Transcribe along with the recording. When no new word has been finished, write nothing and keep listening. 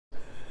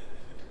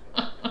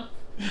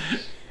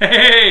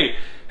Hey,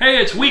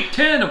 it's week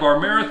 10 of our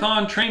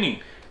marathon training,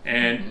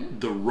 and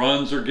the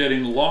runs are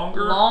getting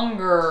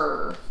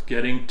longer,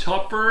 getting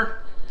tougher,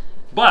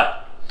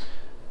 but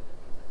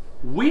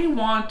we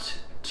want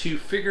to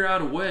figure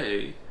out a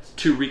way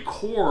to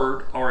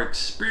record our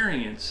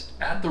experience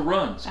at the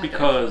runs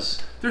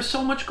because there's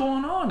so much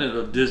going on at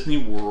a Disney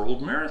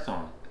World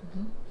marathon.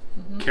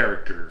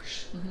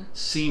 Characters,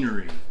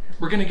 scenery.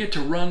 We're going to get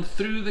to run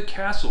through the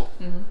castle.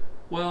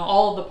 Well,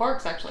 all of the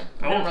parks, actually.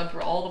 We're going to run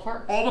through all the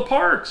parks. All the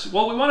parks.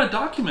 Well, we want to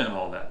document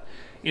all that.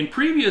 In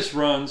previous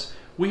runs,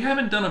 we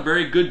haven't done a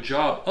very good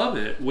job of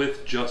it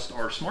with just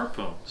our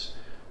smartphones.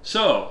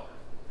 So,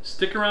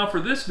 stick around for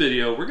this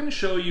video. We're going to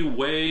show you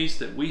ways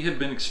that we have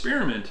been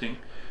experimenting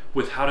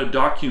with how to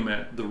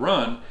document the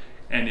run.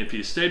 And if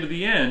you stay to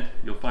the end,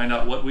 you'll find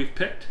out what we've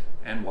picked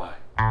and why.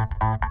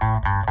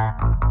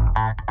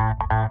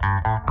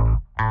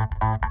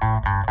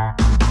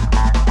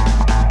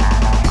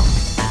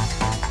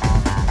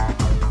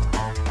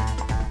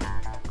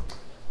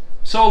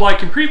 So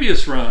like in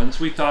previous runs,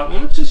 we thought,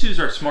 well, let's just use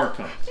our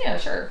smartphone. Yeah,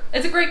 sure.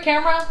 It's a great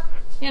camera,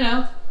 you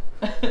know.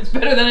 It's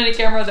better than any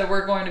camera that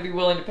we're going to be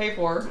willing to pay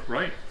for.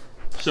 Right.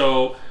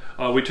 So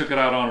we took it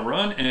out on a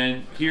run,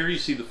 and here you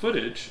see the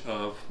footage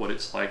of what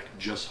it's like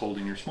just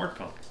holding your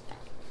smartphone.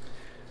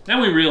 Then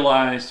we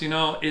realized, you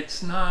know,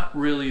 it's not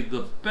really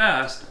the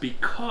best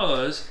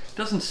because it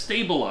doesn't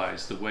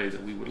stabilize the way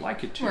that we would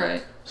like it to.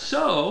 Right.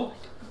 So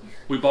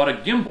we bought a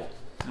gimbal.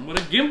 And what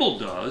a gimbal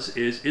does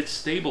is it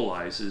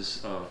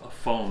stabilizes a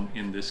phone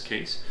in this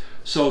case,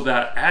 so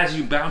that as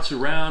you bounce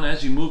around,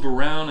 as you move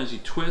around, as you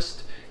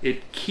twist,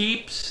 it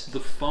keeps the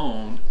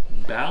phone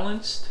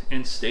balanced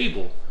and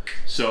stable.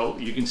 So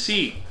you can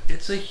see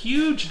it's a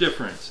huge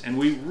difference, and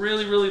we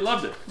really, really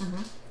loved it.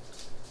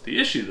 The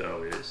issue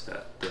though is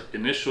that the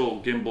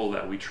initial gimbal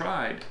that we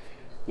tried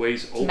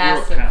weighs over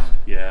a pound.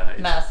 Yeah,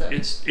 massive.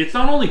 It's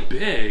not only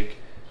big,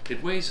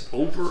 it weighs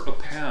over a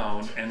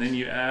pound, and then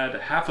you add a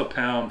half a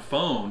pound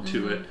phone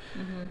to it.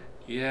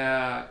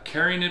 Yeah,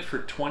 carrying it for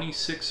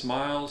 26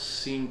 miles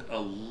seemed a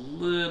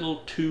little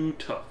too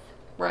tough.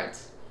 Right.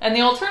 And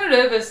the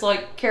alternative is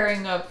like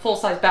carrying a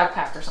full-size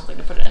backpack or something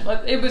to put it in.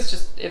 It was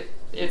just,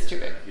 it's too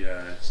big.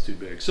 Yeah, it's too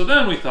big. So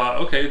then we thought,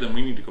 okay, then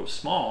we need to go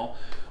small.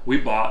 We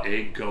bought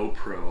a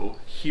GoPro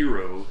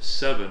Hero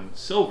 7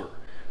 Silver.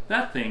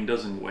 That thing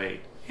doesn't weigh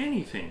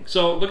anything.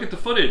 So look at the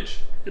footage.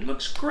 It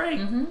looks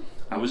great.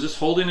 I was just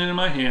holding it in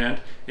my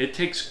hand. It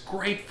takes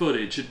great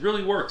footage. It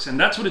really works. And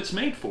that's what it's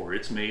made for.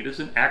 It's made as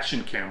an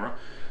action camera.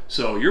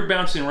 So you're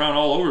bouncing around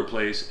all over the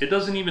place. It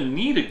doesn't even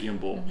need a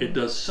gimbal. It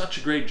does such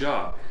a great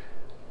job.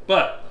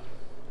 But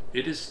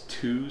it is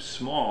too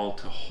small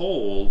to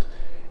hold.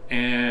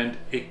 And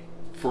it,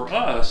 for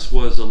us,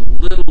 was a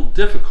little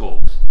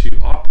difficult to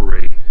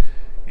operate.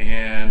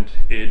 And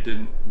it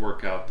didn't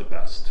work out the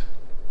best.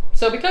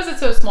 So because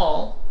it's so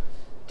small,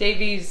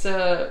 Davey's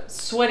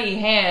sweaty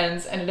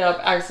hands ended up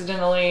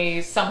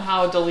accidentally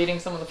somehow deleting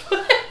some of the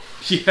footage.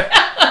 Yeah.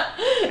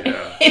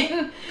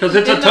 Because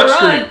it's a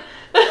touchscreen.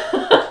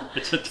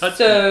 It's a touchscreen.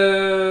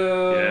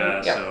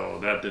 So so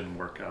that didn't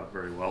work out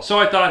very well. So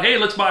I thought, hey,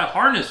 let's buy a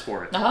harness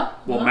for it.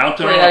 We'll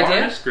mount it on a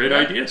harness. Great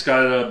idea. It's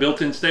got a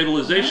built-in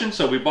stabilization.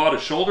 So we bought a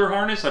shoulder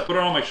harness. I put it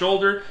on my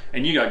shoulder,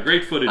 and you got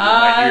great footage in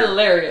my ear.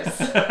 Hilarious.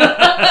 So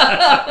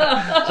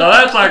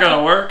that's not going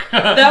to work.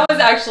 That was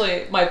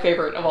actually my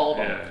favorite of all of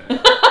them.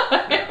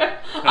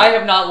 I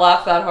have not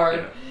laughed that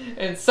hard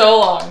in so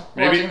long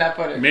watching that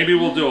footage. Maybe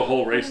we'll do a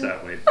whole race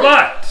that way.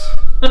 But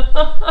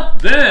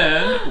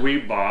then we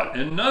bought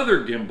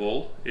another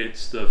gimbal.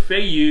 It's the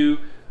Feiyu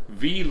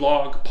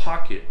V-Log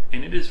Pocket,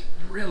 and it is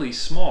really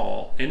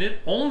small, and it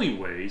only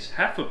weighs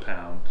half a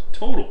pound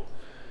total.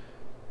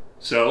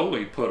 So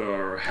we put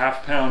our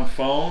half-pound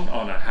phone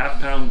on a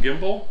half-pound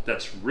gimbal.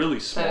 That's really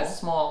small. That is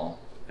small.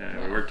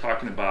 And we're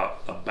talking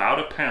about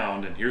a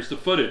pound, and here's the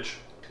footage.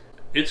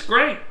 It's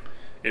great.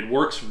 It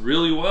works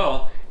really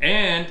well,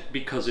 and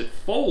because it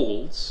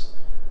folds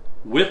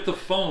with the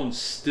phone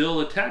still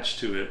attached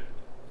to it,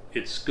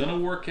 it's gonna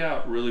work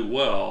out really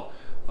well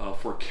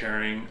for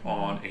carrying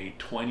on a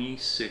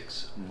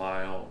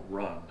 26-mile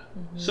run.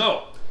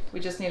 So we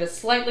just need a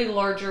slightly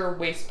larger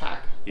waist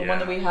pack. The one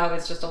that we have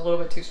is just a little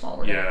bit too small.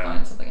 We're gonna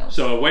find something else.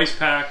 So a waist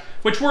pack,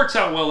 which works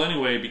out well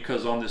anyway,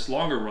 because on this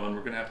longer run,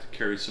 we're gonna have to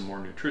carry some more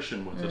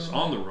nutrition with us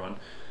on the run.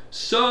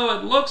 So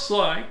it looks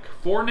like,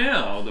 for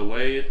now, the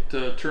way it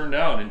turned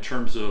out in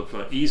terms of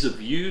ease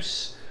of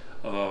use,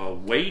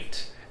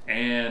 weight,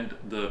 and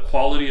the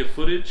quality of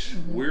footage,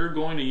 we're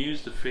going to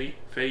use the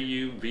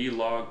Feiyu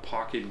V-Log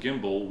Pocket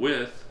Gimbal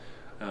with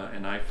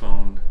an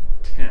iPhone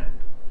 10.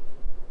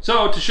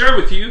 So to share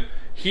with you,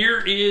 here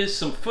is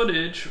some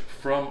footage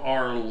from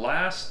our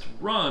last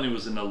run. It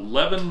was an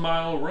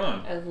 11-mile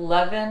run.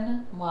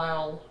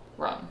 11-mile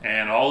run.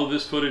 And all of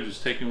this footage was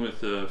taken with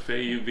the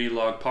Feiyu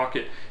V-Log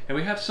Pocket. And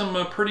we have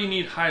some pretty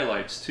neat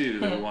highlights too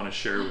that we want to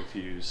share with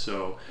you.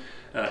 So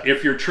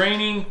if you're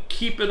training,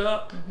 keep it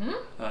up.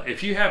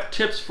 If you have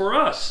tips for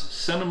us,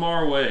 send them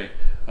our way.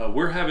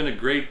 We're having a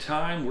great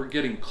time. We're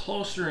getting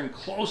closer and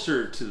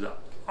closer to the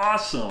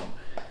awesome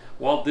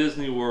Walt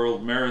Disney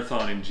World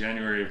Marathon in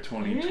January of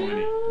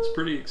 2020. Yeah. It's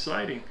pretty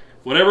exciting.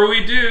 Whatever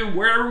we do,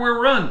 wherever we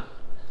run,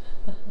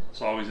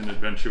 it's always an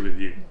adventure with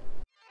you.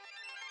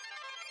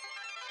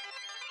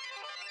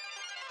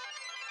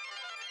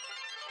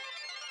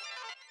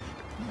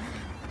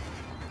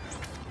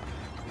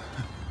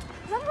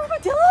 Is that an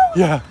armadillo?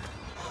 Yeah.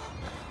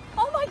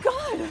 Oh my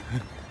god!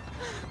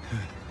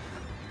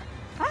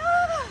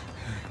 Ah!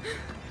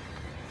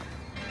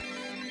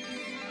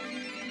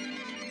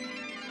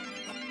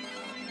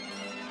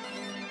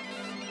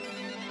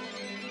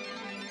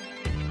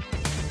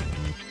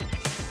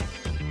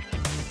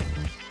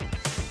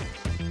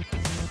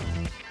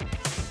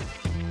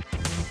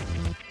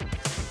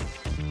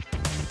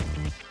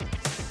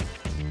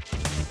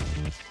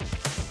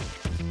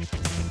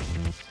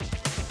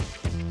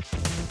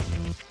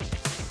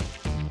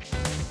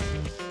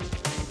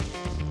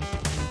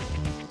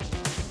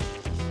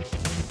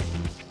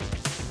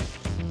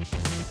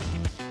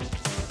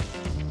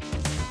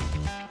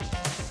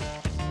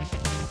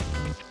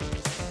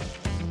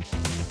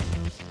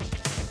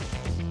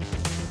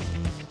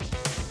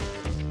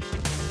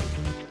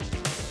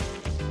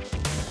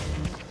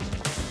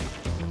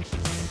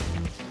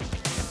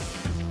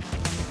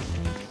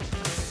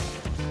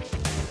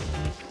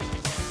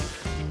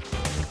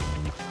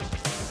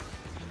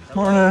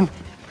 Morning.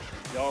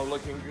 Y'all are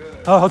looking good.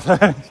 Oh,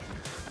 thanks.